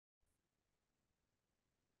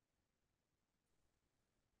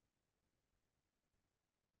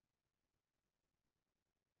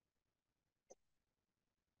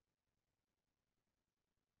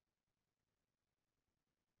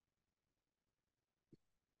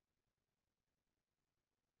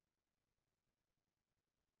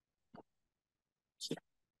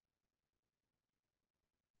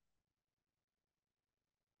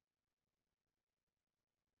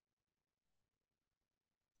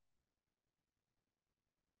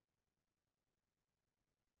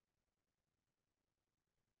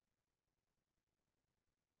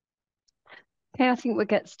Okay, I think we'll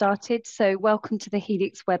get started. So welcome to the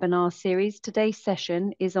Helix webinar series. Today's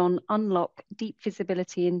session is on Unlock Deep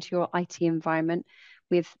Visibility into Your IT Environment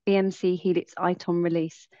with BMC Helix ITOM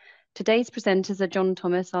release. Today's presenters are John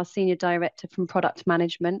Thomas, our Senior Director from Product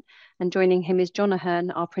Management, and joining him is John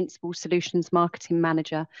Ahern, our Principal Solutions Marketing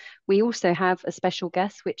Manager. We also have a special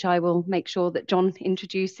guest, which I will make sure that John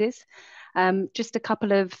introduces. Just a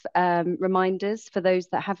couple of reminders for those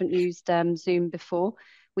that haven't used Zoom before.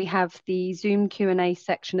 We have the Zoom Q&A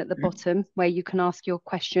section at the bottom where you can ask your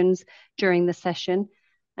questions during the session.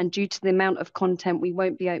 And due to the amount of content, we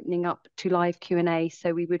won't be opening up to live Q&A.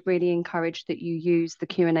 So we would really encourage that you use the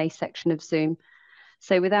Q&A section of Zoom.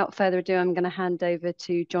 So without further ado, I'm going to hand over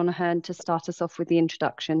to John Ahern to start us off with the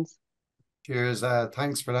introductions. Cheers.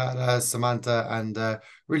 Thanks for that, Samantha, and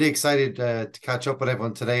really excited to catch up with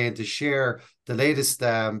everyone today and to share the latest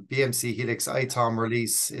BMC Helix ITOM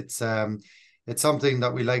release. It's something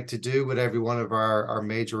that we like to do with every one of our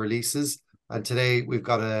major releases. And today we've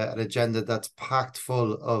got an agenda that's packed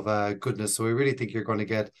full of goodness. So we really think you're going to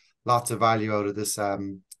get lots of value out of this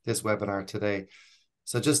webinar today.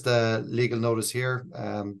 So just a legal notice here,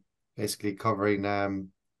 basically covering a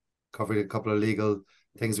couple of legal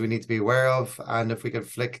things we need to be aware of. And if we can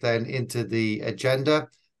flick then into the agenda,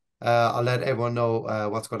 I'll let everyone know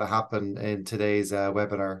what's going to happen in today's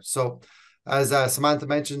webinar. So as Samantha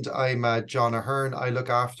mentioned, I'm John Ahern. I look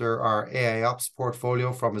after our AI Ops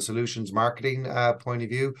portfolio from a solutions marketing point of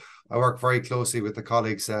view. I work very closely with the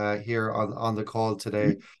colleagues here on the call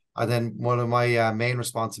today. And then one of my main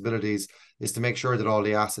responsibilities is to make sure that all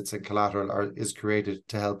the assets and collateral is created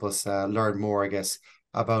to help us learn more, I guess,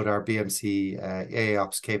 about our BMC AI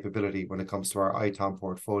Ops capability when it comes to our ITOM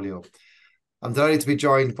portfolio. I'm delighted to be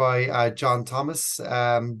joined by John Thomas,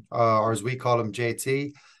 or as we call him,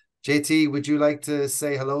 JT. JT, would you like to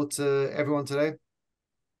say hello to everyone today?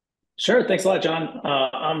 Sure. Thanks a lot, John.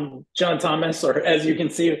 I'm John Thomas, or as you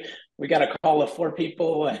can see, we got a call of 4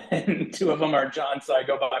 people and 2 of them are John, so I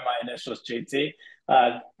go by my initials, JT.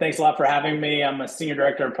 Thanks a lot for having me. I'm a Senior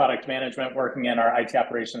Director of Product Management working in our IT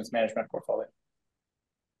Operations Management portfolio.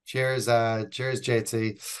 Cheers,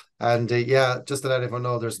 JT. And yeah, just to let everyone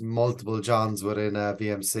know, there's multiple Johns within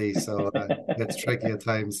BMC, so it's tricky at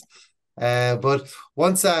times. But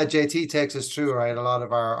once JT takes us through, right, a lot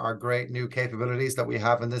of our great new capabilities that we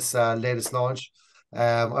have in this latest launch,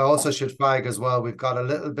 I also should flag as well, we've got a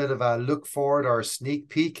little bit of a look forward or a sneak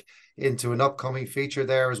peek into an upcoming feature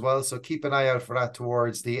there as well. So keep an eye out for that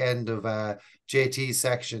towards the end of JT's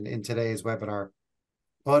section in today's webinar.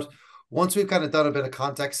 But once we've kind of done a bit of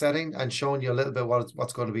context setting and shown you a little bit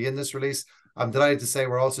what's going to be in this release, I'm delighted to say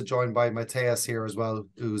we're also joined by Matthias here as well,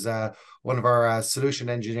 who's one of our solution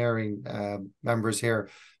engineering members here.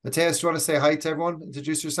 Matthias, do you want to say hi to everyone?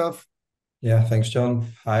 Introduce yourself. Yeah, thanks, John.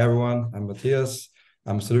 Hi, everyone. I'm Matthias.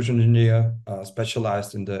 I'm a solution engineer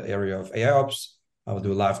specialized in the area of AI Ops. I will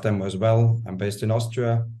do a live demo as well. I'm based in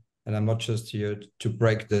Austria, and I'm not just here to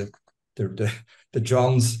break the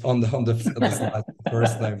Johns on the slide,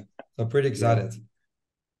 first name. So pretty excited.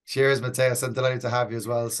 Cheers, Matthias. I'm delighted to have you as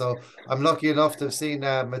well. So I'm lucky enough to have seen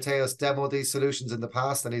Matthias demo these solutions in the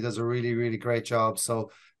past, and he does a really, really great job.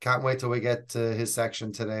 So can't wait till we get to his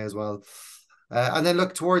section today as well. And then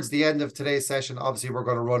look, towards the end of today's session, obviously we're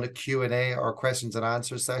going to run a Q&A or questions and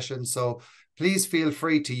answers session. So please feel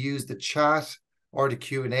free to use the chat or the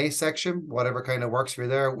Q&A section, whatever kind of works for you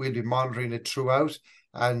there. We'll be monitoring it throughout,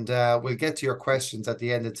 and we'll get to your questions at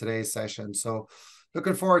the end of today's session. So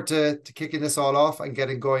looking forward to kicking this all off and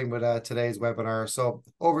getting going with today's webinar. So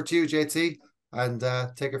over to you, JT, and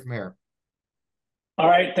take it from here. All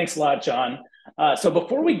right. Thanks a lot, John. So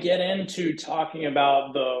before we get into talking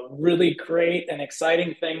about the really great and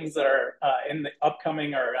exciting things that are in the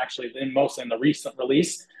upcoming, or actually mostly in the recent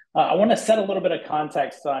release, I want to set a little bit of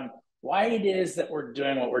context on why it is that we're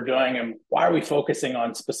doing what we're doing and why are we focusing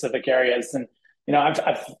on specific areas. And you know,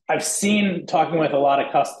 I've seen, talking with a lot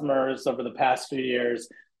of customers over the past few years,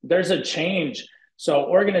 there's a change. So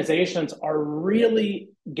organizations are really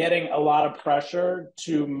getting a lot of pressure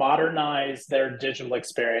to modernize their digital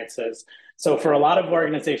experiences. So for a lot of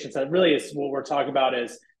organizations, that really is what we're talking about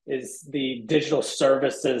is the digital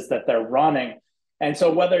services that they're running. And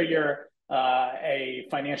so whether you're a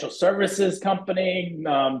financial services company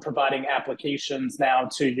providing applications now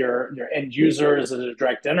to your end users as a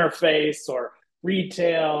direct interface, or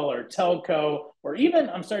retail or telco, or even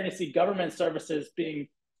I'm starting to see government services being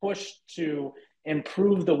pushed to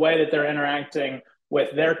improve the way that they're interacting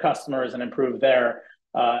with their customers and improve their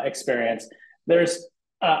experience. There's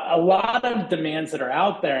a lot of demands that are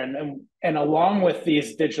out there, and along with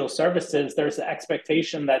these digital services, there's the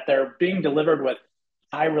expectation that they're being delivered with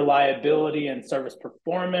high reliability and service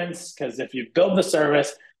performance, because if you build the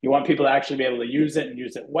service, you want people to actually be able to use it and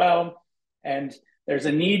use it well. And there's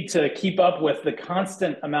a need to keep up with the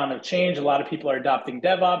constant amount of change. A lot of people are adopting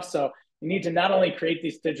DevOps. So you need to not only create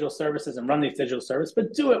these digital services and run these digital services,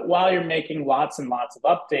 but do it while you're making lots and lots of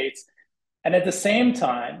updates. And at the same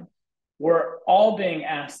time, we're all being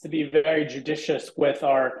asked to be very judicious with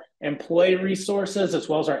our employee resources as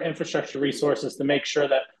well as our infrastructure resources to make sure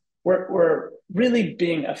that we're really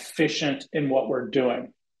being efficient in what we're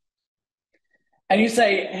doing. And you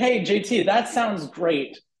say, hey, JT, that sounds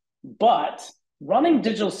great, but running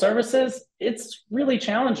digital services, it's really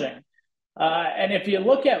challenging. And if you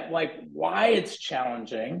look at like why it's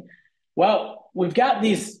challenging, well, we've got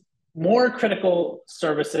these more critical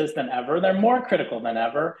services than ever. They're more critical than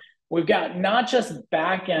ever. We've got not just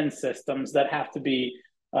back-end systems that have to be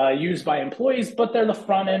used by employees, but they're the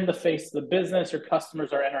front end, the face of the business. Your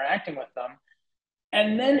customers are interacting with them.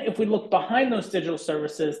 And then if we look behind those digital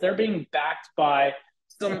services, they're being backed by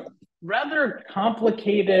some rather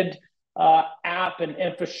complicated app and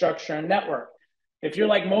infrastructure and network. If you're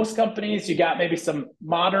like most companies, you got maybe some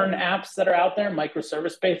modern apps that are out there,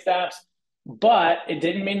 microservice-based apps, but it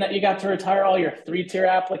didn't mean that you got to retire all your 3-tier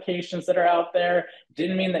applications that are out there. It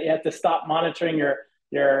didn't mean that you had to stop monitoring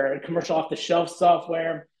your commercial off-the-shelf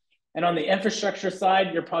software. And on the infrastructure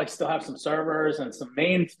side, you probably still have some servers and some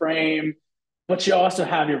mainframe, but you also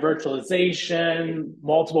have your virtualization,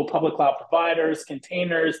 multiple public cloud providers,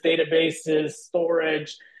 containers, databases,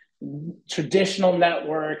 storage, traditional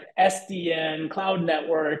network, SDN, cloud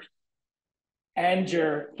network, and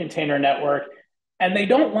your container network. And they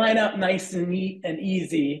don't line up nice and neat and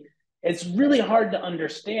easy. It's really hard to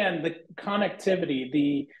understand the connectivity,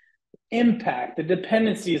 the impact, the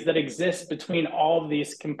dependencies that exist between all of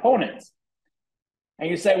these components.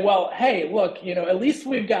 And you say, well, hey, look, at least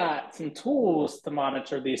we've got some tools to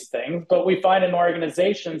monitor these things. But we find in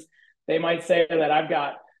organizations, they might say that I've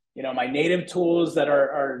got my native tools that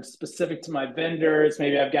are specific to my vendors.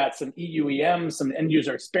 Maybe I've got some EUEM, some end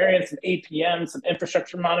user experience, some APM, some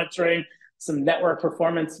infrastructure monitoring, some network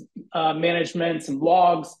performance management, some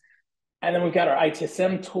logs. And then we've got our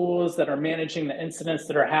ITSM tools that are managing the incidents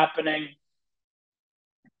that are happening.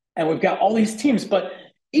 And we've got all these teams, but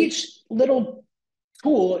each little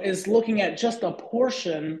tool is looking at just a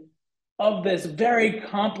portion of this very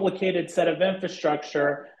complicated set of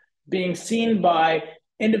infrastructure being seen by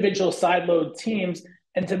individual sideload teams.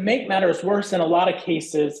 And to make matters worse, in a lot of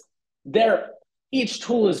cases, each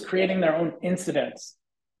tool is creating their own incidents.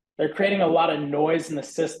 They're creating a lot of noise in the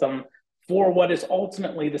system for what is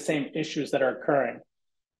ultimately the same issues that are occurring.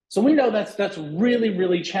 So we know that's really,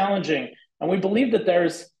 really challenging. And we believe that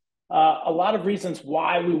there's a lot of reasons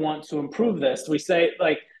why we want to improve this. We say,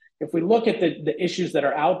 like, if we look at the issues that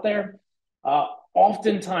are out there,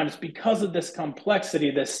 oftentimes because of this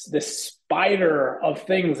complexity, this spider of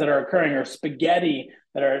things that are occurring, or spaghetti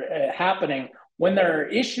that are happening, when there are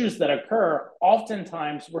issues that occur,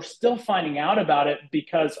 oftentimes we're still finding out about it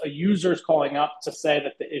because a user is calling up to say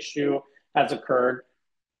that the issue has occurred.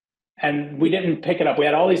 And we didn't pick it up. We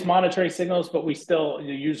had all these monitoring signals, but the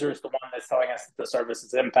user is the one that's telling us that the service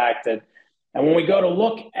is impacted. And when we go to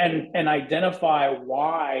look and identify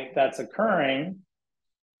why that's occurring,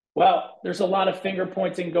 well, there's a lot of finger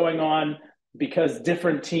pointing going on because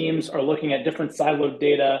different teams are looking at different siloed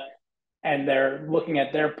data and they're looking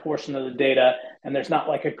at their portion of the data, and there's not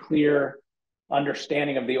like a clear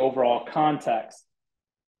understanding of the overall context.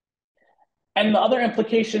 And the other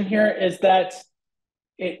implication here is that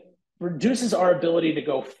it reduces our ability to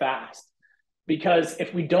go fast, because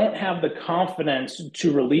if we don't have the confidence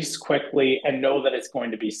to release quickly and know that it's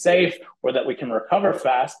going to be safe or that we can recover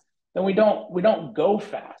fast, then we don't go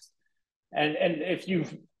fast. And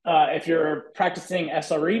if you're practicing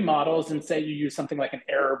SRE models and say you use something like an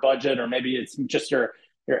error budget, or maybe it's just your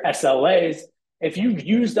SLAs, if you've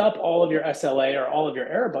used up all of your SLA or all of your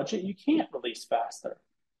error budget, you can't release faster.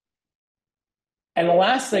 And the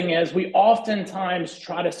last thing is, we oftentimes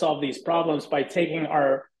try to solve these problems by taking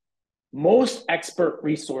our most expert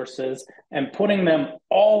resources and putting them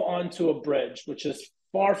all onto a bridge, which is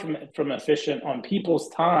far from efficient on people's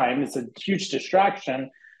time. It's a huge distraction.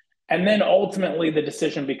 And then ultimately the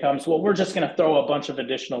decision becomes, well, we're just going to throw a bunch of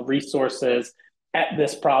additional resources at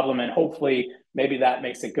this problem, and hopefully maybe that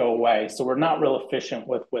makes it go away. So we're not real efficient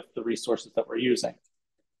with the resources that we're using.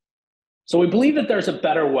 So we believe that there's a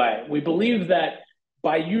better way. We believe that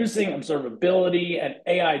by using observability and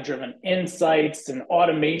AI-driven insights and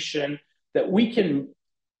automation, that we can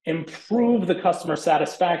improve the customer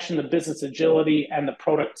satisfaction, the business agility, and the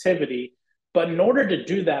productivity. But in order to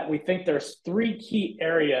do that, we think there's 3 key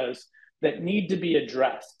areas that need to be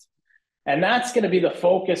addressed. And that's going to be the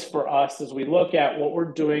focus for us as we look at what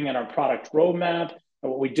we're doing in our product roadmap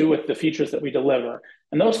and what we do with the features that we deliver.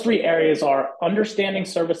 And those three areas are understanding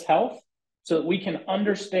service health, so that we can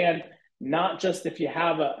understand not just if you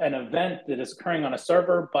have an event that is occurring on a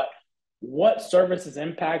server, but what service is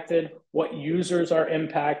impacted, what users are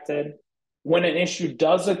impacted. When an issue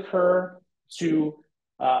does occur, to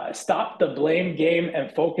stop the blame game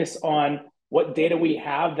and focus on what data we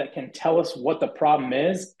have that can tell us what the problem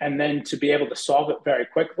is, and then to be able to solve it very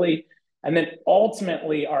quickly. And then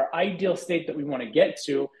ultimately, our ideal state that we want to get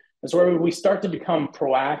to is where we start to become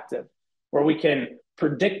proactive, where we can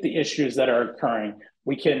predict the issues that are occurring.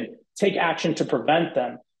 We can take action to prevent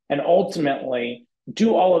them, and ultimately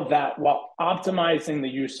do all of that while optimizing the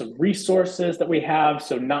use of resources that we have.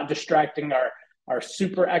 So not distracting our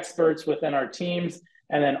super experts within our teams,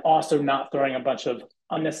 and then also not throwing a bunch of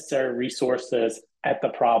unnecessary resources at the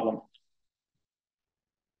problem.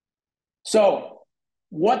 So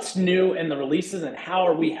what's new in the releases, and how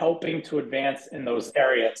are we helping to advance in those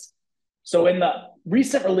areas? So in the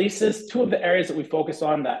recent releases, two of the areas that we focus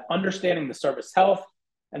on, that understanding the service health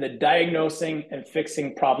and the diagnosing and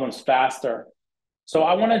fixing problems faster. So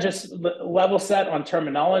I want to just level set on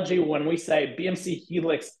terminology. When we say BMC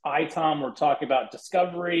Helix ITOM, we're talking about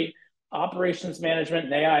discovery, operations management,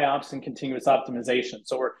 and AI ops, and continuous optimization.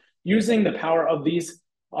 So we're using the power of these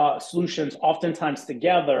solutions oftentimes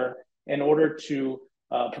together in order to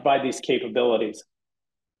provide these capabilities.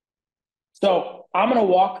 So I'm going to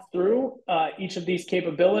walk through each of these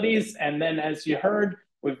capabilities, and then as you heard,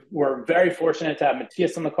 we're very fortunate to have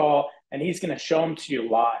Matthias on the call, and he's going to show them to you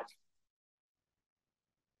live.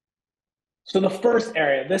 So the first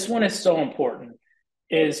area, this one is so important,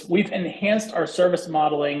 is we've enhanced our service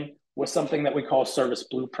modeling with something that we call service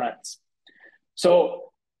blueprints.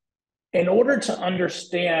 So in order to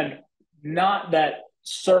understand not that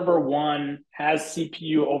server one has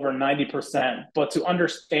CPU over 90%, but to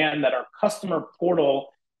understand that our customer portal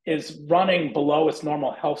is running below its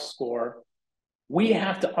normal health score, we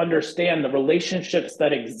have to understand the relationships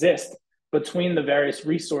that exist between the various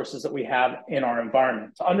resources that we have in our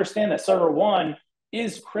environment. To understand that server one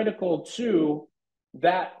is critical to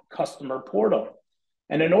that customer portal.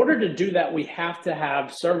 And in order to do that, we have to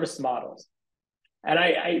have service models. And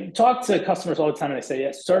I talk to customers all the time, and they say,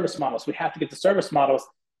 yes, service models. We have to get the service models.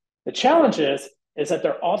 The challenge is that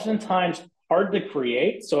they're oftentimes hard to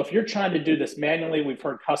create. So if you're trying to do this manually, we've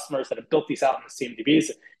heard customers that have built these out in the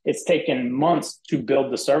CMDBs. It's taken months to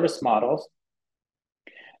build the service models.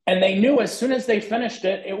 And they knew as soon as they finished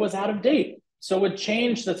it, it was out of date. So with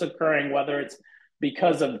change that's occurring, whether it's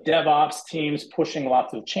because of DevOps teams pushing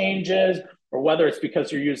lots of changes, or whether it's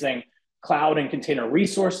because you're using cloud and container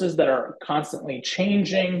resources that are constantly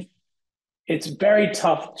changing, it's very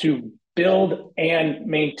tough to build and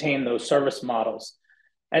maintain those service models.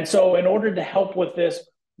 And so in order to help with this,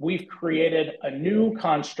 we've created a new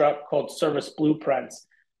construct called service blueprints.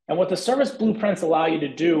 And what the service blueprints allow you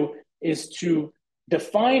to do is to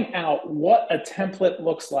define out what a template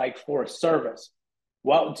looks like for a service.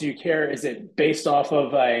 What do you care? Is it based off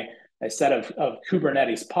of a set of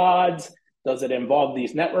Kubernetes pods? Does it involve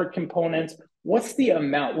these network components? What's the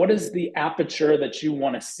amount? What is the aperture that you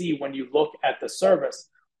want to see when you look at the service?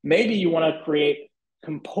 Maybe you want to create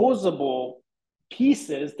composable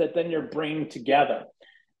pieces that then you're bringing together.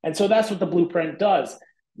 And so that's what the blueprint does.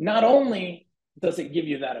 Not only does it give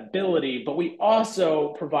you that ability, but we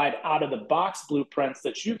also provide out-of-the-box blueprints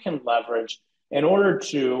that you can leverage in order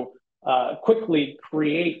to quickly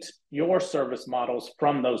create your service models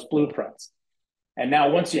from those blueprints. And now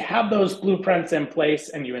once you have those blueprints in place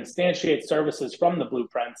and you instantiate services from the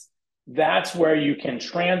blueprints, that's where you can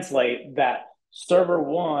translate that server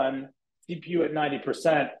one CPU at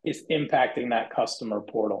 90% is impacting that customer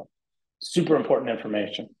portal. Super important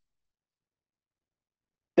information.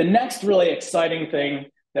 The next really exciting thing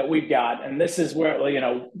that we've got, and this is where,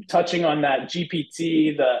 touching on that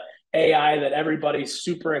GPT, the AI that everybody's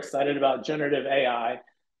super excited about, generative AI,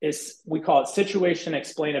 is we call it situation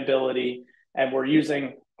explainability, and we're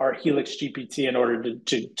using our Helix GPT in order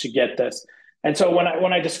to get this. And so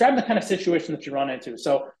when I describe the kind of situation that you run into,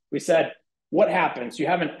 so we said, what happens? You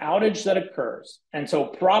have an outage that occurs. And so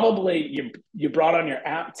probably you brought on your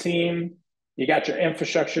app team, you got your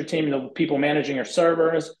infrastructure team, the people managing your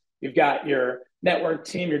servers, you've got your network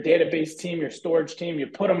team, your database team, your storage team, you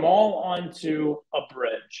put them all onto a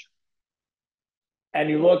bridge. And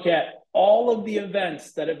you look at all of the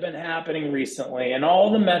events that have been happening recently and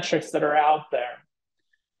all the metrics that are out there.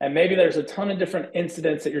 And maybe there's a ton of different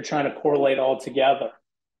incidents that you're trying to correlate all together.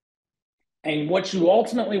 And what you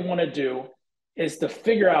ultimately want to do is to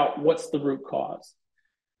figure out what's the root cause.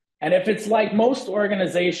 And if it's like most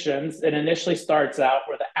organizations, it initially starts out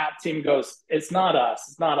where the app team goes, it's not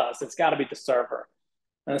us, it's got to be the server.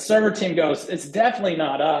 And the server team goes, it's definitely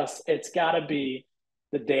not us, it's got to be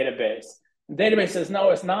the database. The database says,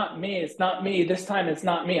 no, it's not me, this time it's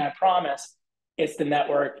not me, I promise, it's the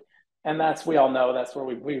network. And we all know that's where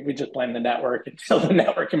we just blame the network until the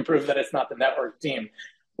network can prove that it's not the network team.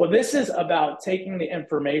 Well, this is about taking the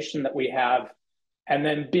information that we have and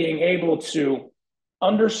then being able to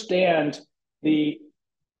understand the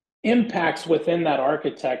impacts within that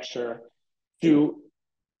architecture to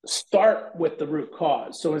start with the root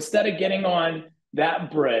cause. So instead of getting on that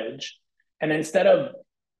bridge and instead of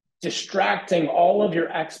distracting all of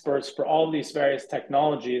your experts for all of these various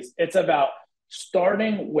technologies, it's about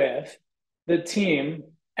starting with the team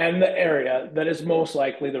and the area that is most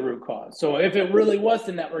likely the root cause. So if it really was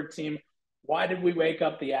the network team, why did we wake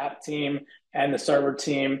up the app team and the server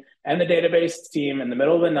team and the database team in the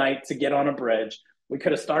middle of the night to get on a bridge? We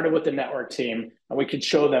could have started with the network team and we could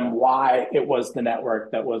show them why it was the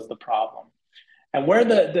network that was the problem. And where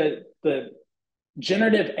the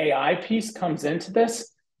generative AI piece comes into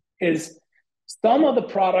this is some of the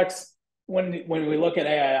products, when we look at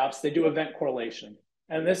AI ops, they do event correlation.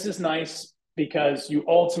 And this is nice because you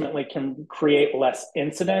ultimately can create less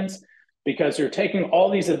incidents because you're taking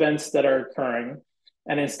all these events that are occurring,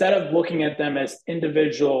 and instead of looking at them as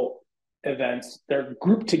individual events, they're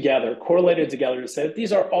grouped together, correlated together to say that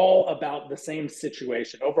these are all about the same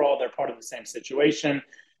situation. Overall, they're part of the same situation,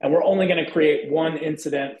 and we're only going to create one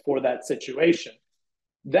incident for that situation.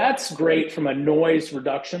 That's great from a noise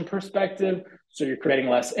reduction perspective, so you're creating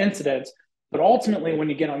less incidents, but ultimately when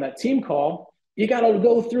you get on that team call, you got to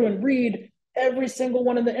go through and read every single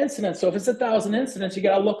one of the incidents. So if it's 1,000 incidents, you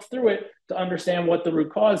got to look through it to understand what the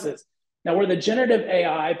root cause is. Now, where the generative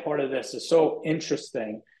AI part of this is so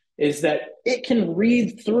interesting is that it can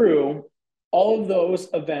read through all of those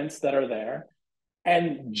events that are there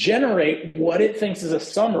and generate what it thinks is a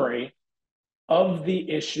summary of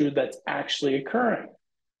the issue that's actually occurring.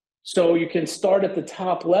 So you can start at the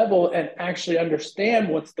top level and actually understand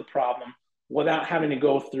what's the problem without having to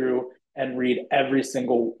go through and read every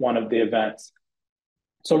single one of the events.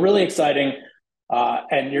 So really exciting,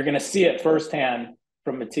 and you're going to see it firsthand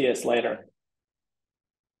from Matthias later.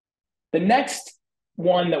 The next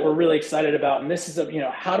one that we're really excited about, and this is,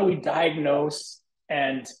 how do we diagnose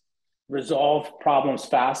and resolve problems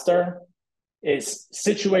faster, is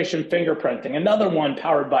situation fingerprinting, another one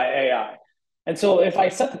powered by AI. And so if I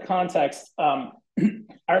set the context, I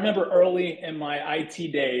remember early in my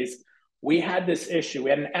IT days, we had this issue.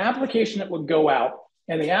 We had an application that would go out,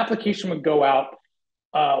 and the application would go out.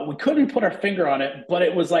 We couldn't put our finger on it, but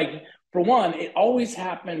it was like, for one, it always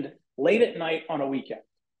happened late at night on a weekend.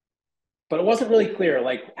 But it wasn't really clear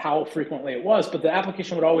like how frequently it was, but the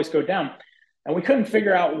application would always go down. And we couldn't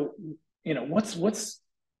figure out, what's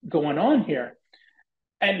going on here.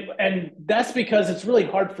 And that's because it's really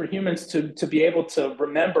hard for humans to be able to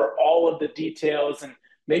remember all of the details, and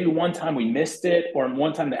maybe one time we missed it, or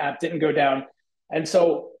one time the app didn't go down. And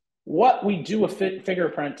so what we do with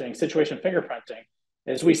fingerprinting, situation fingerprinting,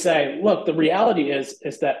 is we say, look, the reality is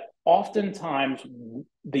that oftentimes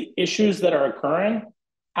the issues that are occurring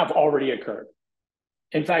have already occurred.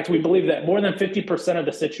 In fact, we believe that more than 50% of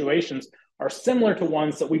the situations are similar to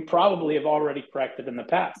ones that we probably have already corrected in the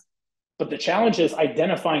past. But the challenge is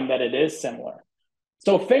identifying that it is similar.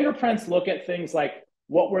 So fingerprints look at things like,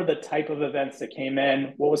 what were the type of events that came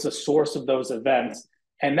in? What was the source of those events?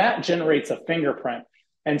 And that generates a fingerprint.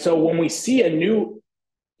 And so when we see a new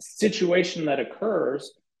situation that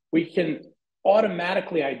occurs, we can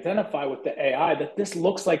automatically identify with the AI that this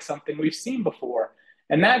looks like something we've seen before.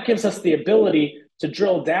 And that gives us the ability to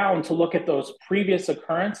drill down to look at those previous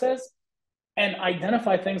occurrences and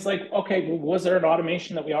identify things like, okay, well, was there an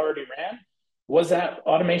automation that we already ran? Was that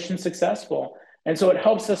automation successful? And so it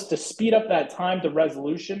helps us to speed up that time to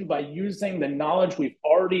resolution by using the knowledge we've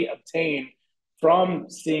already obtained from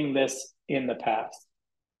seeing this in the past.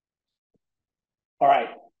 All right,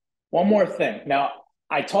 one more thing. Now,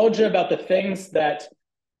 I told you about the things that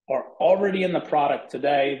are already in the product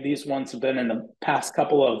today. These ones have been in the past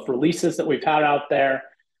couple of releases that we've had out there.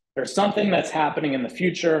 There's something that's happening in the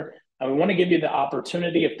future, and we want to give you the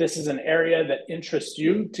opportunity, if this is an area that interests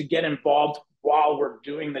you, to get involved while we're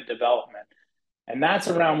doing the development. And that's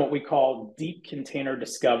around what we call deep container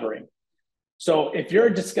discovery. So if you're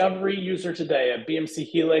a discovery user today, a BMC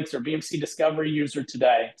Helix or BMC Discovery user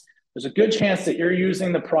today, there's a good chance that you're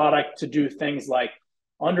using the product to do things like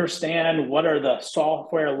understand what are the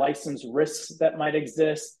software license risks that might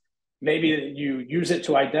exist. Maybe you use it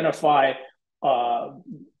to identify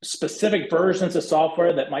specific versions of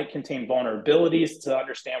software that might contain vulnerabilities to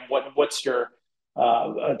understand what's your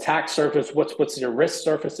attack surface, what's your risk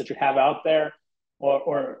surface that you have out there,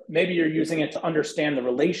 or maybe you're using it to understand the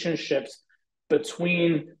relationships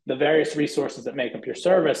between the various resources that make up your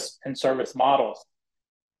service and service models.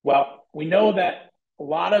 Well, we know that a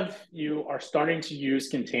lot of you are starting to use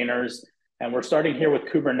containers, and we're starting here with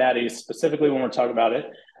Kubernetes, specifically when we're talking about it,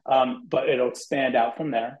 but it'll expand out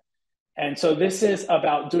from there. And so this is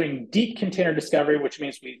about doing deep container discovery, which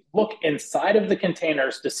means we look inside of the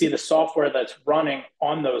containers to see the software that's running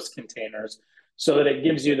on those containers so that it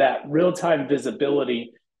gives you that real-time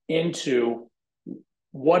visibility into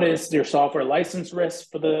what is your software license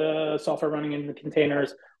risk for the software running in the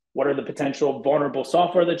containers, what are the potential vulnerable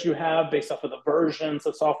software that you have based off of the versions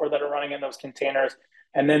of software that are running in those containers,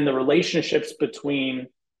 and then the relationships between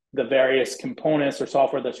the various components or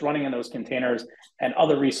software that's running in those containers and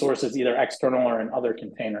other resources, either external or in other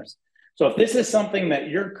containers. So if this is something that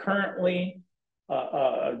you're currently,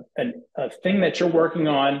 a thing that you're working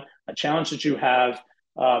on, a challenge that you have,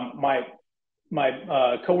 my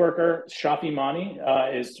coworker, Shafi Mani,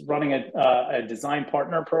 is running a design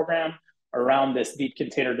partner program around this deep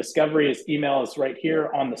container discovery. His email is right here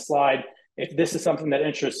on the slide. If this is something that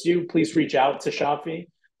interests you, please reach out to Shafi.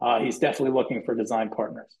 He's definitely looking for design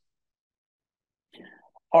partners.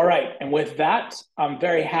 All right, and with that, I'm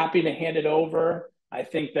very happy to hand it over. I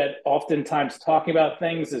think that oftentimes talking about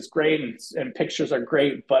things is great and pictures are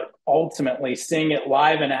great, but ultimately seeing it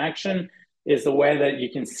live in action is the way that you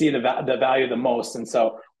can see the value the most. And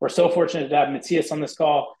so we're so fortunate to have Matthias on this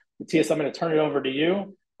call. Matthias, I'm going to turn it over to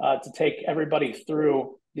you to take everybody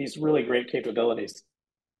through these really great capabilities.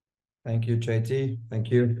 Thank you, JT. Thank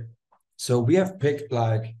you. So we have picked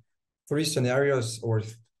like 3 scenarios or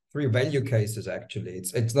 3 value cases. Actually,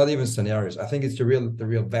 it's not even scenarios. I think it's the real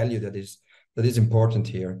value that is important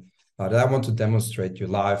here that I want to demonstrate you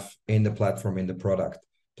live in the platform, in the product.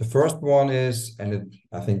 The first one is, and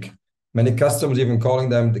I think many customers even calling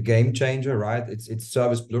them the game changer, right? It's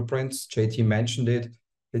service blueprints. JT mentioned it.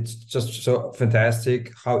 It's just so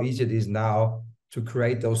fantastic how easy it is now to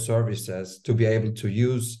create those services, to be able to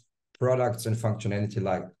use products and functionality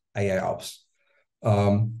like AIOps.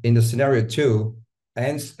 In the scenario 2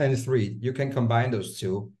 and 3, you can combine those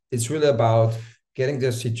 2. It's really about getting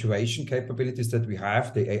the situation capabilities that we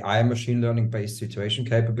have, the AI machine learning based situation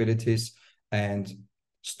capabilities, and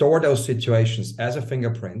store those situations as a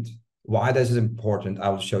fingerprint. Why this is important, I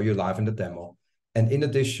will show you live in the demo. And in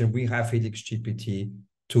addition, we have Helix GPT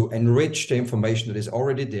to enrich the information that is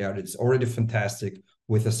already there, that's already fantastic,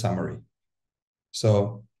 with a summary.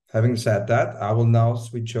 So having said that, I will now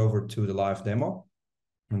switch over to the live demo,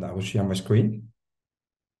 and I will share my screen.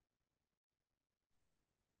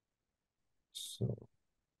 So,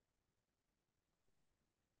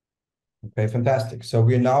 okay, fantastic. So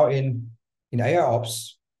we're now in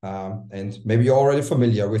AIOps, and maybe you're already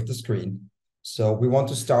familiar with the screen. So we want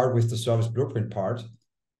to start with the service blueprint part.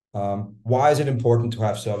 Why is it important to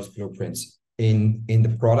have service blueprints in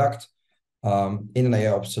the product, in an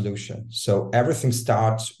AIOps solution? So everything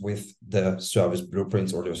starts with the service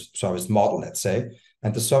blueprints or the service model, let's say.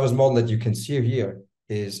 And the service model that you can see here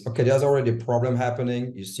is, okay, there's already a problem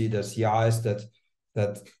happening. You see the CIs that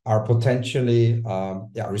are potentially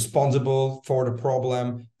responsible for the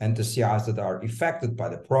problem and the CIs that are affected by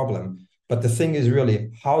the problem. But the thing is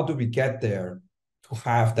really, how do we get there to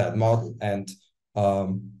have that model? And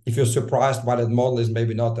if you're surprised why that model is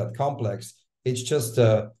maybe not that complex, it's just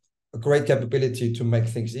a great capability to make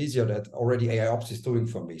things easier that already AIOps is doing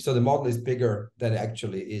for me. So the model is bigger than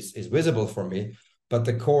actually is visible for me. But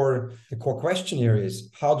the core question here is,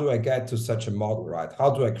 how do I get to such a model, right? How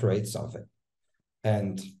do I create something?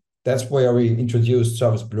 And that's where we introduced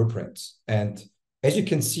service blueprints. And as you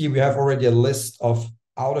can see, we have already a list of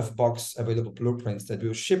out-of-box available blueprints that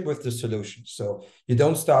will ship with the solution. So you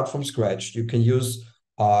don't start from scratch. You can use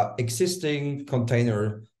existing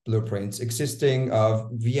container blueprints, existing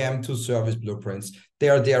VM to service blueprints. They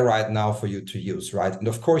are there right now for you to use, right? And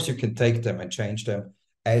of course, you can take them and change them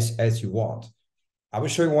as you want. I will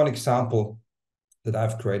show you one example that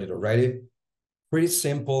I've created already. Pretty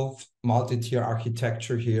simple multi-tier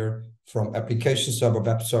architecture here, from application server,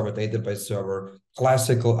 web server, database server,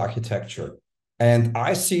 classical architecture. And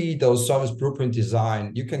I see those service blueprint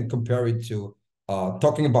design, you can compare it to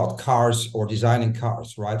talking about cars or designing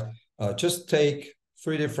cars, right? Just take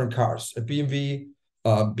 3 different cars, a BMW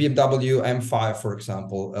M5, for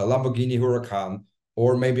example, a Lamborghini Huracan,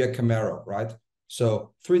 or maybe a Camaro, right?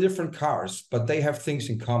 So 3 different cars, but they have things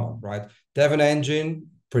in common, right? They have an engine,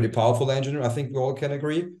 pretty powerful engine, I think we all can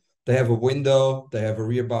agree. They have a window, they have a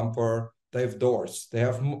rear bumper, they have doors, they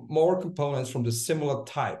have more components from the similar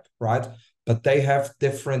type, right? But they have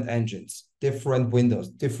different engines, different windows,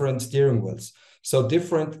 different steering wheels. So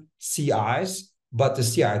different CIs, but the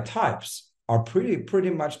CI types are pretty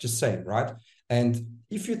much the same, right? And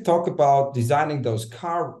if you talk about designing those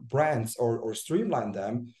car brands or streamline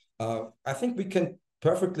them, I think we can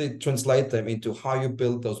perfectly translate them into how you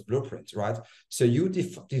build those blueprints, right? So you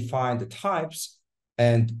define the types,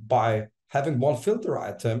 and by having one filter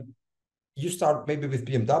item, you start maybe with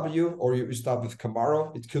BMW, or you start with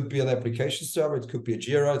Camaro. It could be an application server, it could be a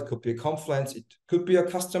Jira, it could be a Confluence, it could be a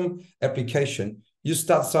custom application. You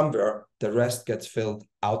start somewhere, the rest gets filled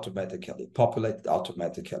automatically, populated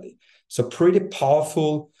automatically. So pretty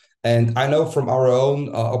powerful. And I know from our own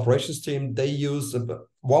operations team, they use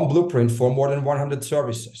one blueprint for more than 100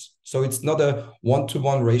 services. So it's not a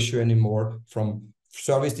one-to-one ratio anymore from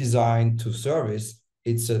service design to service.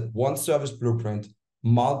 It's a one service blueprint,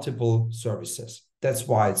 multiple services. That's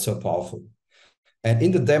why it's so powerful. And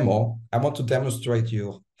in the demo, I want to demonstrate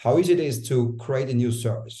you how easy it is to create a new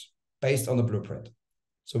service based on the blueprint.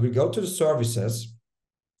 So we go to the services,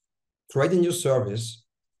 create a new service,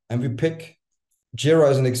 and we pick Jira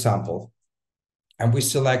as an example. And we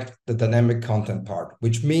select the dynamic content part,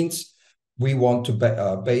 which means we want to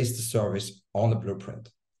base the service on the blueprint.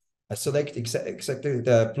 I select exactly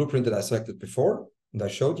the blueprint that I selected before, and I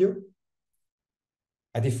showed you.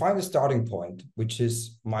 I define the starting point, which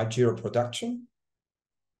is my Jira production.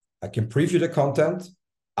 I can preview the content,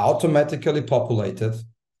 automatically populated,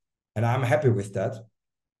 and I'm happy with that.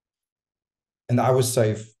 And I will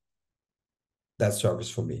save that service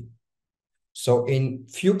for me. So in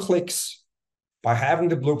few clicks, by having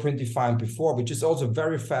the blueprint defined before, which is also a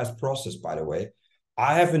very fast process, by the way,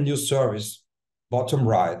 I have a new service, bottom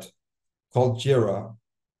right, called Jira,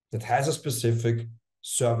 that has a specific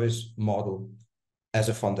service model as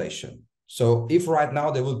a foundation. So if right now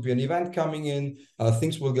there will be an event coming in,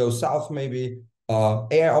 things will go south maybe,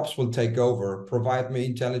 AI Ops will take over, provide me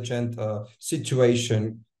intelligent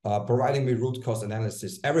situation, providing me root cause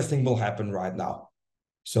analysis. Everything will happen right now.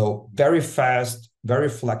 So very fast, very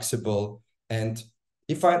flexible. And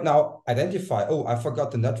if I now identify, oh, I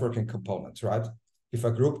forgot the networking components, right? If I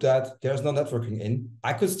group that, there's no networking in,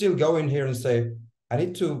 I could still go in here and say, I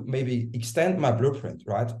need to maybe extend my blueprint,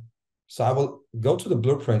 right? So I will go to the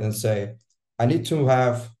blueprint and say, I need to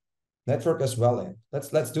have network as well in.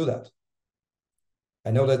 Let's do that.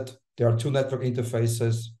 I know that there are two network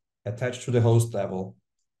interfaces attached to the host level.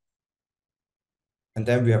 And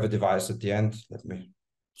then we have a device at the end. Let me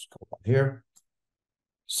scroll on here.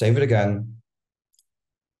 Save it again.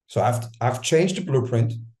 So I've changed the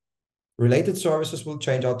blueprint. Related services will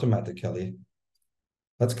change automatically.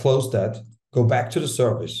 Let's close that. Go back to the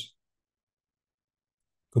service.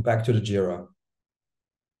 Go back to the Jira.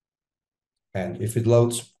 And if it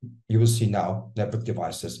loads, you will see now network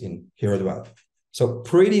devices in here as well. So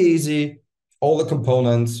pretty easy, all the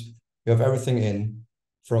components, you have everything in,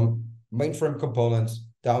 from mainframe components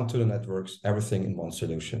down to the networks, everything in one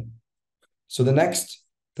solution. So the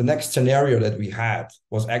next scenario that we had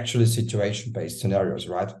was actually situation-based scenarios,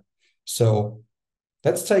 right? So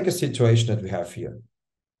let's take a situation that we have here.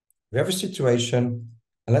 We have a situation,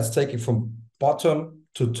 and let's take it from bottom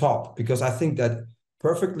to top, because I think that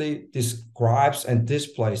perfectly describes and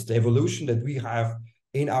displays the evolution that we have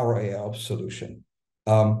in our AI solution.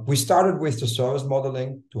 We started with the service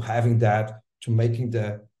modeling, to having that, to making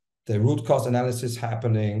the root cause analysis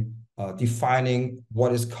happening, defining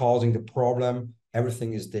what is causing the problem.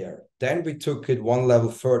 Everything is there. Then we took it one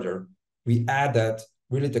level further. We added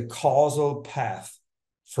really the causal path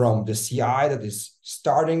from the CI that is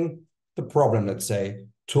starting the problem, let's say,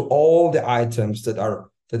 to all the items that are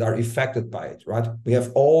affected by it, right? We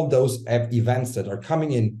have all those events that are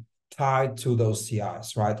coming in tied to those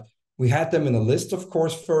CIs, right? We had them in a list, of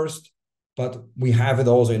course, first, but we have it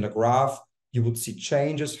also in a graph. You would see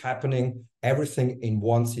changes happening, everything in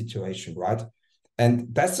one situation, right?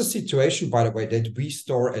 And that's the situation, by the way, that we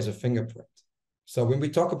store as a fingerprint. So when we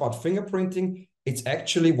talk about fingerprinting, it's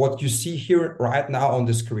actually what you see here right now on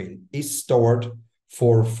the screen is stored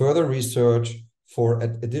for further research, for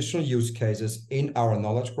additional use cases in our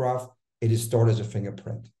knowledge graph. It is stored as a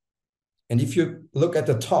fingerprint. And if you look at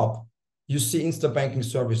the top, you see Instant Banking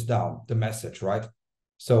Service down, the message, right?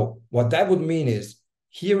 So what that would mean is,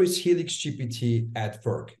 here is Helix GPT at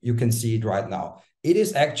work. You can see it right now. It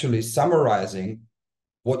is actually summarizing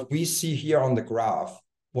what we see here on the graph,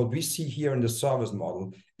 what we see here in the service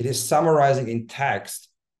model. It is summarizing in text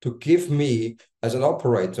to give me, as an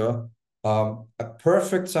operator, a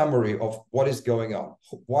perfect summary of what is going on,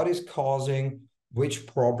 what is causing which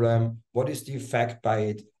problem, what is the effect by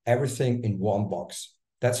it, everything in one box.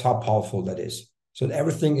 That's how powerful that is. So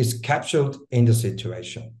everything is captured in the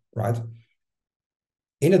situation, right?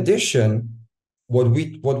 In addition, when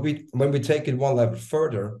we take it one level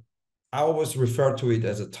further, I always refer to it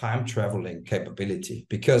as a time traveling capability,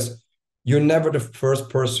 because you're never the first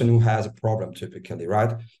person who has a problem typically,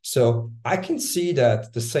 right? So I can see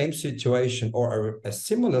that the same situation or a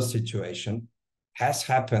similar situation has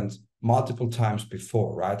happened multiple times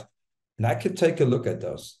before, right? And I could take a look at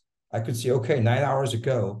those. I could see, okay, 9 hours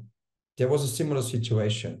ago, there was a similar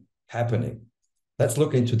situation happening. Let's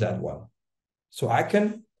look into that one. So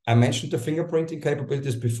I mentioned the fingerprinting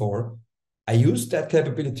capabilities before. I use that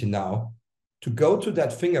capability now to go to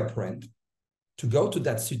that fingerprint, to go to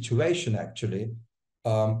that situation actually,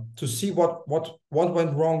 to see what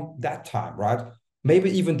went wrong that time, right? Maybe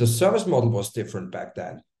even the service model was different back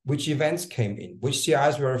then. Which events came in, which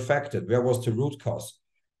CIs were affected, where was the root cause?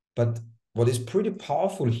 But what is pretty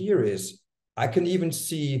powerful here is I can even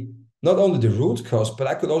see not only the root cause, but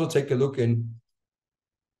I could also take a look in,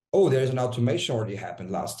 oh, there's an automation already happened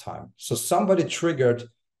last time. So somebody triggered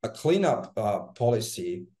a cleanup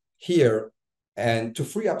policy here and to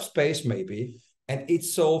free up space maybe, and it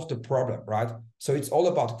solved the problem, right? So it's all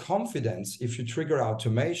about confidence. If you trigger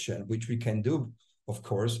automation, which we can do, of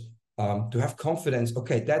course, to have confidence,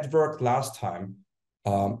 okay, that worked last time.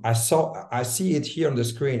 I see it here on the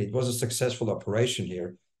screen. It was a successful operation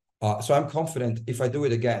here. So I'm confident if I do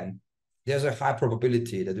it again, there's a high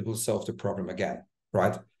probability that it will solve the problem again,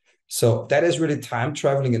 right? So that is really time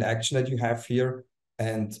traveling in action that you have here.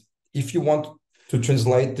 And if you want to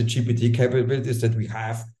translate the GPT capabilities that we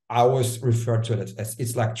have, I always refer to it as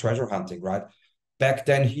it's like treasure hunting, right? Back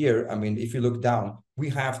then here, I mean, if you look down, we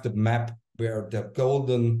have the map where the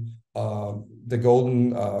golden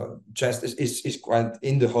chest is quite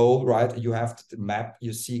in the hole, right? You have the map,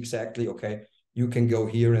 you see exactly, okay, you can go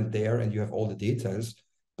here and there and you have all the details.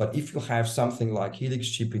 But if you have something like Helix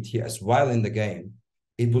GPT as well in the game,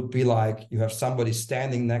 it would be like you have somebody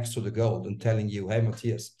standing next to the gold and telling you, hey,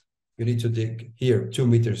 Matthias, you need to dig here 2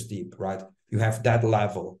 meters deep, right? You have that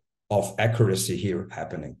level of accuracy here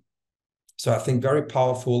happening. So I think very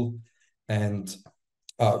powerful and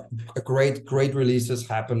great releases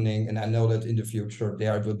happening. And I know that in the future,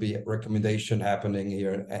 there will be a recommendation happening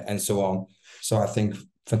here and so on. So I think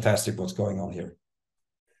fantastic what's going on here.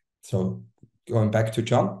 So going back to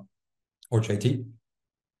John or JT.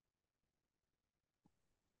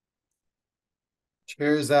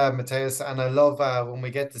 Cheers, Matthias. And I love when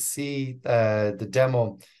we get to see the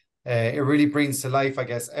demo. It really brings to life, I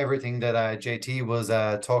guess, everything that JT was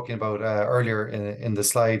talking about earlier in the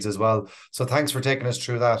slides as well. So thanks for taking us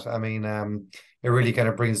through that. I mean, it really kind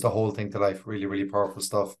of brings the whole thing to life. Really, really powerful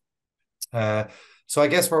stuff. So I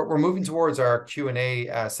guess we're moving towards our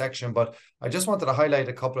Q&A section, but I just wanted to highlight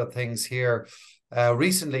a couple of things here.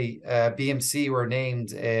 Recently, BMC were named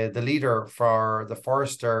the leader for the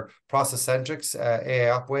Forrester Process Centrics AI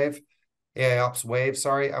Ops Wave,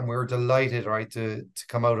 and we're delighted, right, to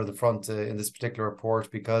come out of the front in this particular report,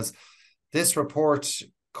 because this report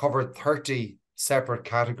covered 30 separate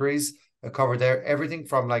categories. It covered everything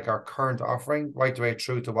from like our current offering right the way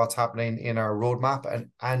through to what's happening in our roadmap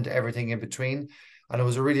and everything in between. And it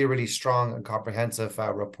was a really, really strong and comprehensive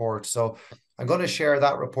report. So I'm going to share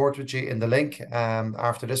that report with you in the link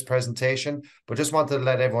after this presentation, but just wanted to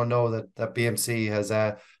let everyone know that BMC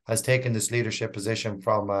has taken this leadership position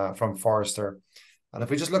from Forrester. And if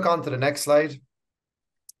we just look on to the next slide,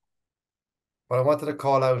 what I wanted to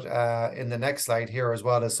call out in the next slide here as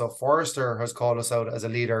well is, so Forrester has called us out as a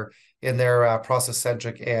leader in their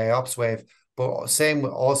process-centric AI Ops Wave, but same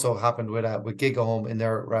also happened with GigaHome in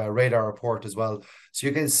their radar report as well. So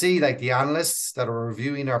you can see like the analysts that are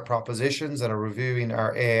reviewing our propositions and are reviewing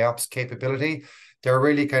our AI Ops capability, they're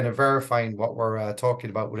really kind of verifying what we're talking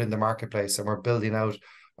about within the marketplace, and we're building out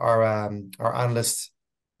our analyst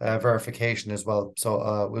verification as well.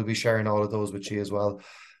 So we'll be sharing all of those with you as well.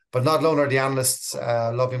 But not alone are the analysts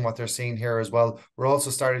loving what they're seeing here as well. We're also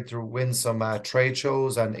starting to win some trade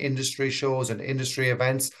shows and industry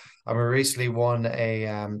events. And we recently won a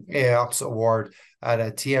AI Ops award at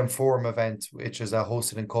a TM Forum event, which is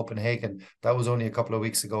hosted in Copenhagen. That was only a couple of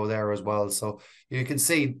weeks ago there as well. So you can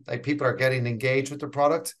see like people are getting engaged with the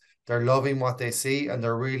product. They're loving what they see, and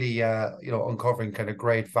they're really uncovering kind of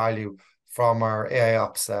great value from our AI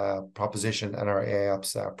Ops proposition and our AI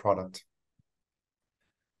Ops product.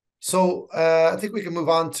 So I think we can move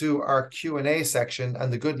on to our Q&A section.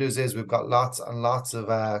 And the good news is we've got lots and lots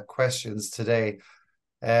of questions today.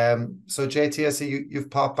 So JT, I see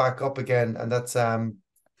you've popped back up again, and that's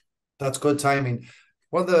good timing.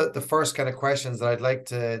 One of the first kind of questions that I'd like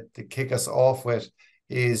to kick us off with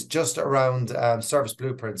is just around service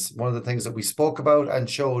blueprints. One of the things that we spoke about and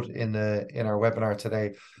showed in our webinar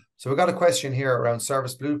today. So we got a question here around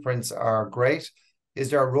service blueprints are great. Is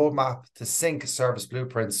there a roadmap to sync service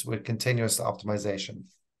blueprints with continuous optimization?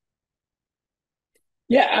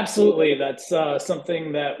 Yeah, absolutely. That's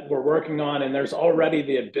something that we're working on, and there's already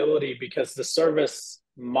the ability because the service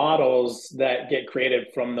models that get created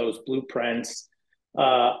from those blueprints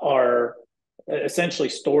are essentially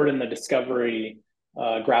stored in the discovery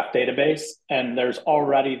graph database, and there's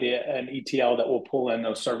already an ETL that will pull in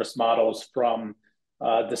those service models from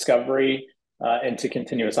discovery into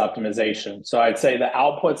continuous optimization. So I'd say the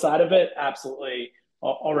output side of it, absolutely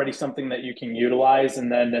already something that you can utilize.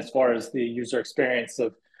 And then as far as the user experience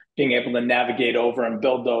of being able to navigate over and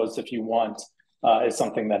build those if you want, is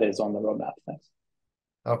something that is on the roadmap. Thanks.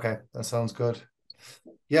 Okay, that sounds good.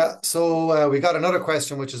 Yeah, so we got another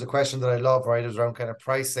question, which is a question that I love, right? Is around kind of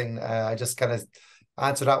pricing. I just kind of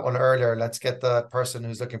answered that one earlier. Let's get the person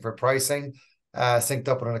who's looking for pricing synced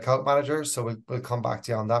up with an account manager. So we'll come back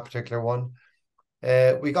to you on that particular one.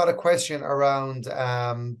 We got a question around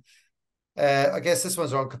I guess this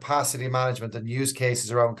one's around capacity management and use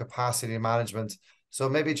cases around capacity management. So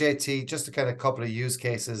maybe JT, just a kind of couple of use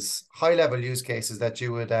cases, high level use cases that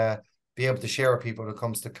you would be able to share with people when it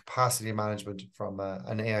comes to capacity management from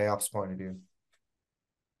an AI ops point of view.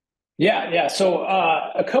 Yeah. So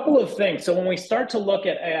a couple of things. So when we start to look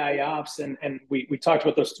at AI ops, and we talked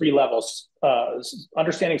about those three levels,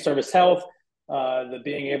 understanding service health, the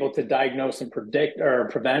being able to diagnose and predict or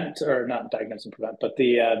prevent, or not diagnose and prevent, but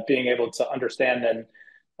the being able to understand and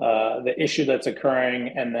the issue that's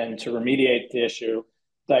occurring, and then to remediate the issue,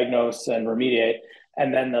 diagnose and remediate.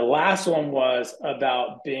 And then the last one was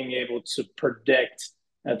about being able to predict,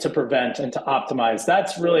 to prevent, and to optimize.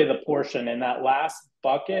 That's really the portion in that last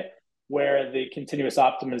bucket where the continuous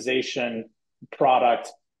optimization product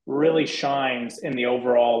really shines in the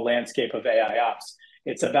overall landscape of AI ops.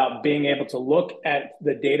 It's about being able to look at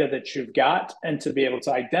the data that you've got and to be able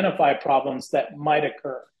to identify problems that might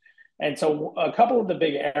occur. And so a couple of the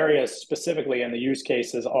big areas specifically in the use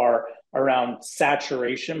cases are around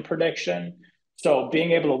saturation prediction. So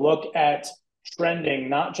being able to look at trending,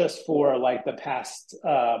 not just for like the past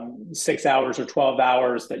 6 hours or 12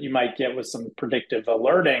 hours that you might get with some predictive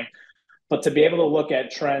alerting, but to be able to look at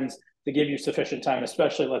trends to give you sufficient time,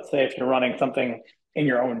 especially let's say if you're running something in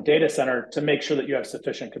your own data center, to make sure that you have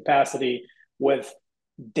sufficient capacity with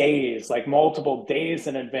days, like multiple days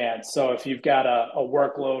in advance. So if you've got a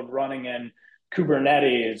workload running in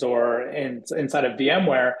Kubernetes or inside of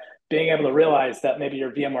VMware, being able to realize that maybe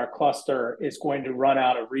your VMware cluster is going to run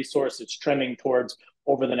out of resources, it's trending towards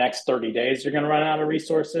over the next 30 days, you're going to run out of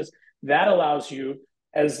resources. That allows you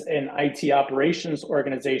as an IT operations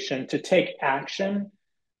organization to take action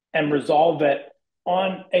and resolve it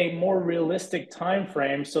on a more realistic time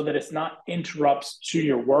frame so that it's not interrupts to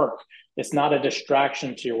your work. It's not a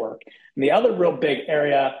distraction to your work. And the other real big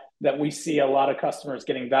area that we see a lot of customers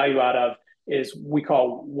getting value out of is we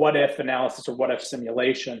call what if analysis or what if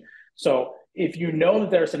simulation. So if you know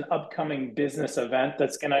that there's an upcoming business event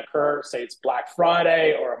that's going to occur, say it's Black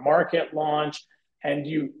Friday or a market launch, and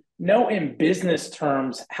you know in business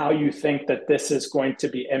terms how you think that this is going to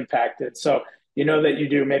be impacted. So you know that you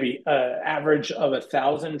do maybe an average of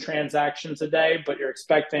 1,000 transactions a day, but you're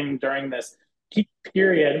expecting during this peak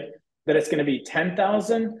period that it's going to be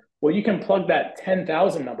 10,000. Well, you can plug that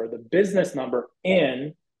 10,000 number, the business number,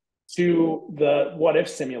 in to the what if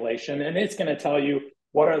simulation, and it's going to tell you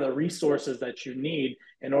what are the resources that you need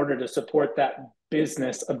in order to support that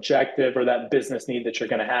business objective or that business need that you're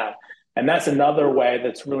going to have. And that's another way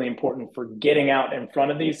that's really important for getting out in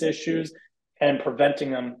front of these issues and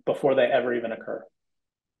preventing them before they ever even occur.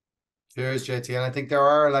 Cheers, JT. And I think there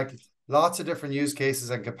are like lots of different use cases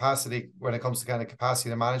and capacity when it comes to kind of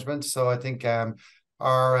capacity management. So I think our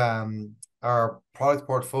product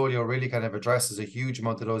portfolio really kind of addresses a huge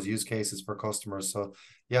amount of those use cases for customers. So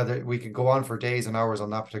yeah, we could go on for days and hours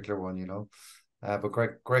on that particular one, you know. But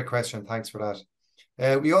great question. Thanks for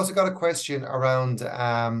that. We also got a question around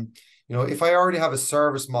you know, if I already have a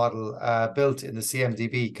service model built in the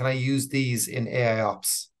CMDB, can I use these in AI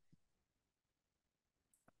ops?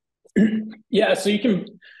 Yeah, so you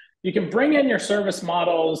can bring in your service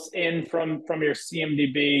models in from your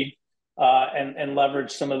CMDB and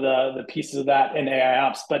leverage some of the pieces of that in AI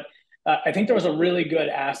ops. But I think there was a really good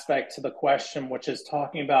aspect to the question, which is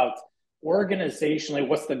talking about organizationally,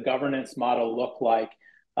 what's the governance model look like?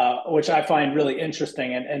 Which I find really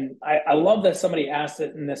interesting. And I love that somebody asked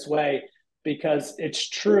it in this way, because it's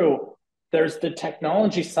true. there's the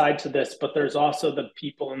technology side to this, but there's also the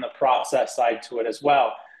people and the process side to it as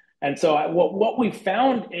well. And so what we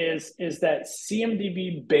found is that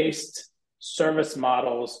CMDB-based service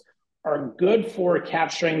models are good for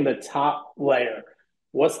capturing the top layer.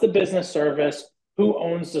 What's the business service? Who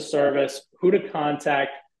owns the service? Who to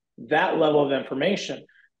contact? That level of information.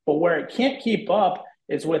 But where it can't keep up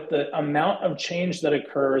is with the amount of change that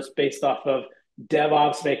occurs based off of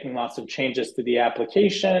DevOps making lots of changes to the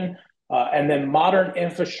application, and then modern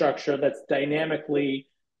infrastructure that's dynamically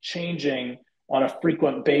changing on a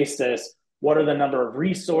frequent basis. What are the number of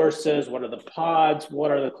resources? What are the pods?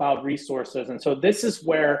 What are the cloud resources? And so this is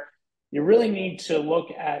where you really need to look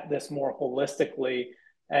at this more holistically.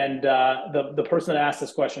 And the person that asked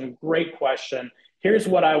this question, great question. Here's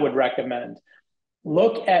what I would recommend.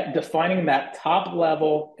 Look at defining that top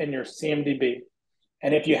level in your CMDB.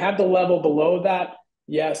 And if you have the level below that,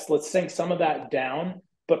 yes, let's sink some of that down,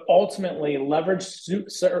 but ultimately leverage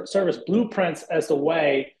service blueprints as a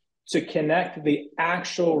way to connect the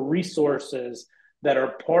actual resources that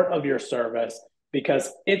are part of your service,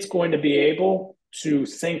 because it's going to be able to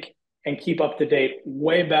sync and keep up to date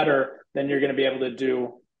way better than you're going to be able to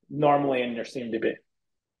do normally in your CMDB.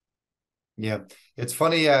 Yeah, it's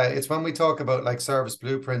funny. It's when we talk about like service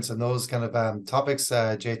blueprints and those kind of topics,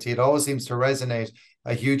 JT, it always seems to resonate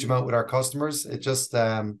a huge amount with our customers. It just,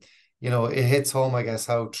 you know, it hits home, I guess,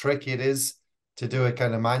 how tricky it is to do it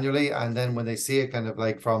kind of manually. And then when they see it kind of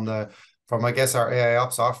like from I guess, our AI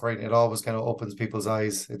Ops offering, it always kind of opens people's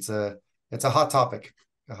eyes. It's a hot topic,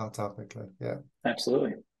 yeah.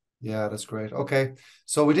 Absolutely. Yeah, that's great. Okay,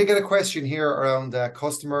 so we did get a question here around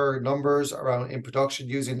customer numbers around in production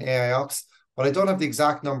using AI Ops, but I don't have the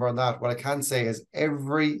exact number on that. What I can say is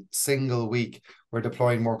every single week we're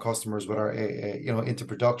deploying more customers with our you know, into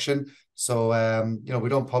production. So you know, we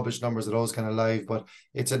don't publish numbers of those kind of live, but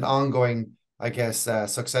it's an ongoing, I guess,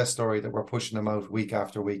 success story that we're pushing them out week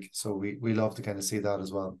after week. So we love to kind of see that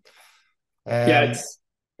as well. Yeah,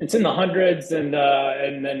 it's in the hundreds, and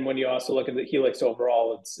then when you also look at the Helix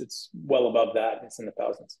overall, it's well above that. It's in the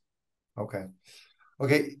thousands. Okay.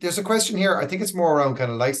 Okay, there's a question here. I think it's more around kind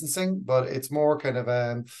of licensing, but it's more kind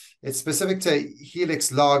of it's specific to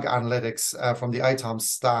Helix log analytics from the ITOM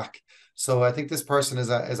stack. So I think this person is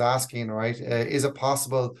asking, right? Is it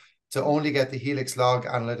possible to only get the Helix log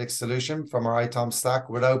analytics solution from our ITOM stack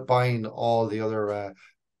without buying all the other,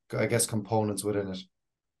 I guess, components within it?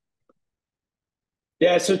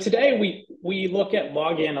 Yeah, so today we look at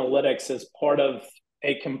log analytics as part of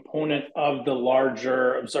a component of the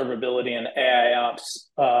larger observability and AI Ops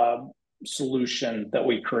solution that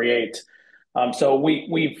we create. So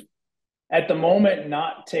we've at the moment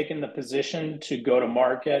not taken the position to go to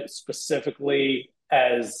market specifically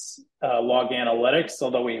as log analytics,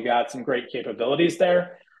 although we've got some great capabilities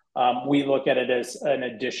there. We look at it as an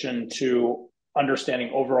addition to understanding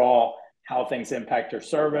overall how things impact your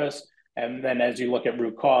service. And then as you look at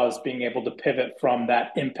root cause, being able to pivot from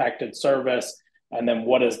that impacted service, and then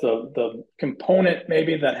what is the component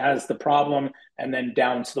maybe that has the problem, and then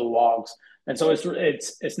down to the logs. And so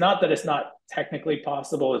it's not that it's not technically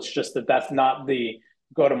possible, it's just that that's not the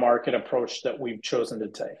go-to-market approach that we've chosen to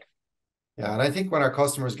take. Yeah, and I think when our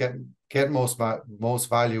customers get most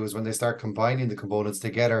value is when they start combining the components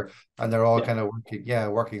together and they're all kind of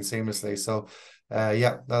working seamlessly. So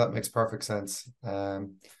yeah, that makes perfect sense.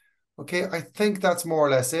 Okay, I think that's more or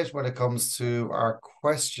less it when it comes to our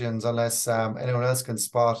questions, unless anyone else can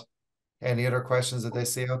spot any other questions that they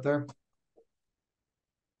see out there.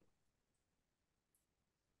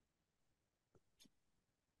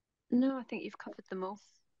 No, I think you've covered them all.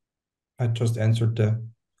 I just answered the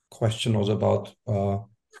question was about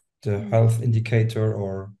the health indicator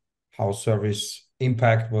or how service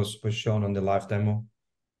impact was shown on the live demo.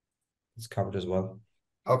 It's covered as well.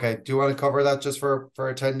 Okay, do you want to cover that just for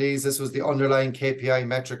attendees? This was the underlying KPI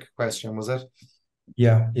metric question, was it?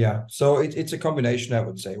 Yeah. So it's a combination, I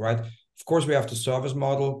would say, right? Of course, we have the service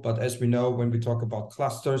model, but as we know, when we talk about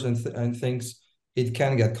clusters and things, it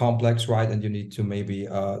can get complex, right? And you need to maybe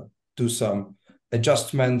do some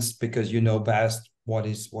adjustments because you know best what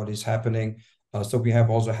is happening. So we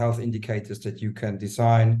have also health indicators that you can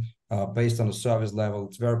design based on the service level.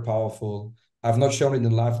 It's very powerful. I've not shown it in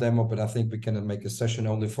the live demo, but I think we can make a session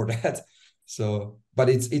only for that. So, but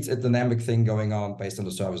it's a dynamic thing going on based on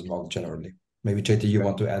the service model generally. Maybe JT, you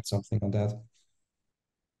want to add something on that?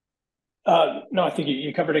 No, I think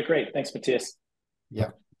you covered it great. Thanks, Matthias.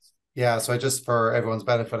 Yeah. So just for everyone's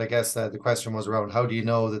benefit, I guess the question was around how do you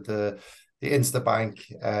know that the Instabank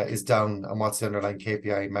is down and what's the underlying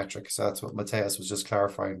KPI metric? So that's what Matthias was just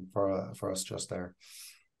clarifying for us just there.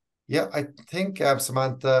 Yeah, I think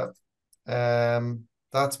Samantha,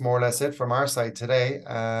 that's more or less it from our side today.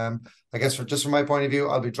 I guess just from my point of view,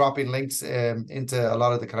 I'll be dropping links into a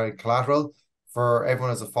lot of the kind of collateral for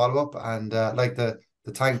everyone as a follow-up, and like to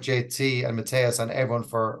thank JT and Matthias and everyone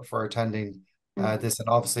for attending this, and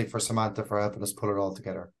obviously for Samantha for helping us pull it all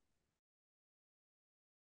together.